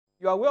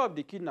You are aware of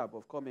the kidnap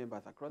of corps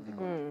members across the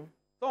country.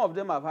 Some of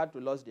them have had to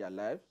lose their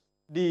lives.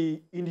 The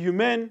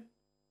inhumane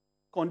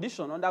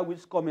condition under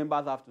which corps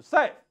members have to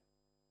serve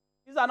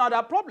is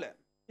another problem.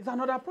 It's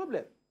another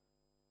problem.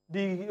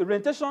 The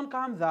orientation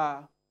camps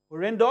are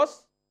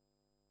horrendous,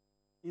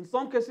 in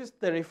some cases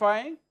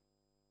terrifying.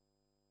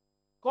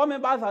 Corps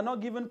members are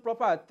not given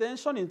proper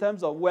attention in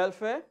terms of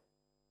welfare.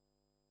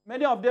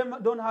 Many of them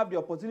don't have the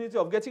opportunity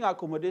of getting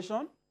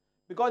accommodation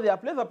because their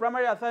place of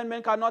primary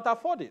assignment cannot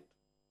afford it.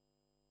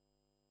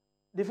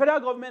 The federal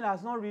government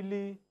has not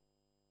really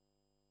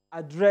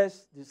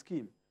addressed the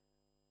scheme.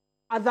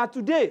 As of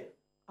today,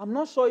 I'm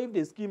not sure if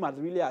the scheme has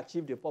really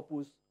achieved the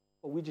purpose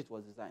for which it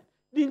was designed.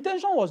 The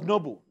intention was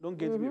noble, don't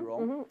get me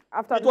wrong.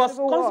 After it was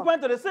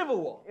consequent to the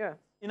Civil War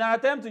in an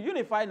attempt to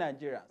unify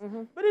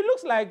Nigerians. But it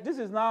looks like this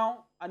is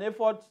now an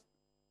effort,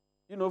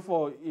 you know,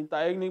 for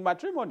interethnic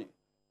matrimony.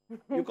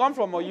 You come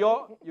from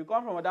Oyo, you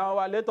come from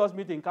Adamawa, let us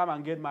meet in camp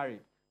and get married.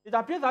 It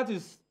appears that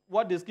is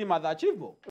what the scheme has achieved.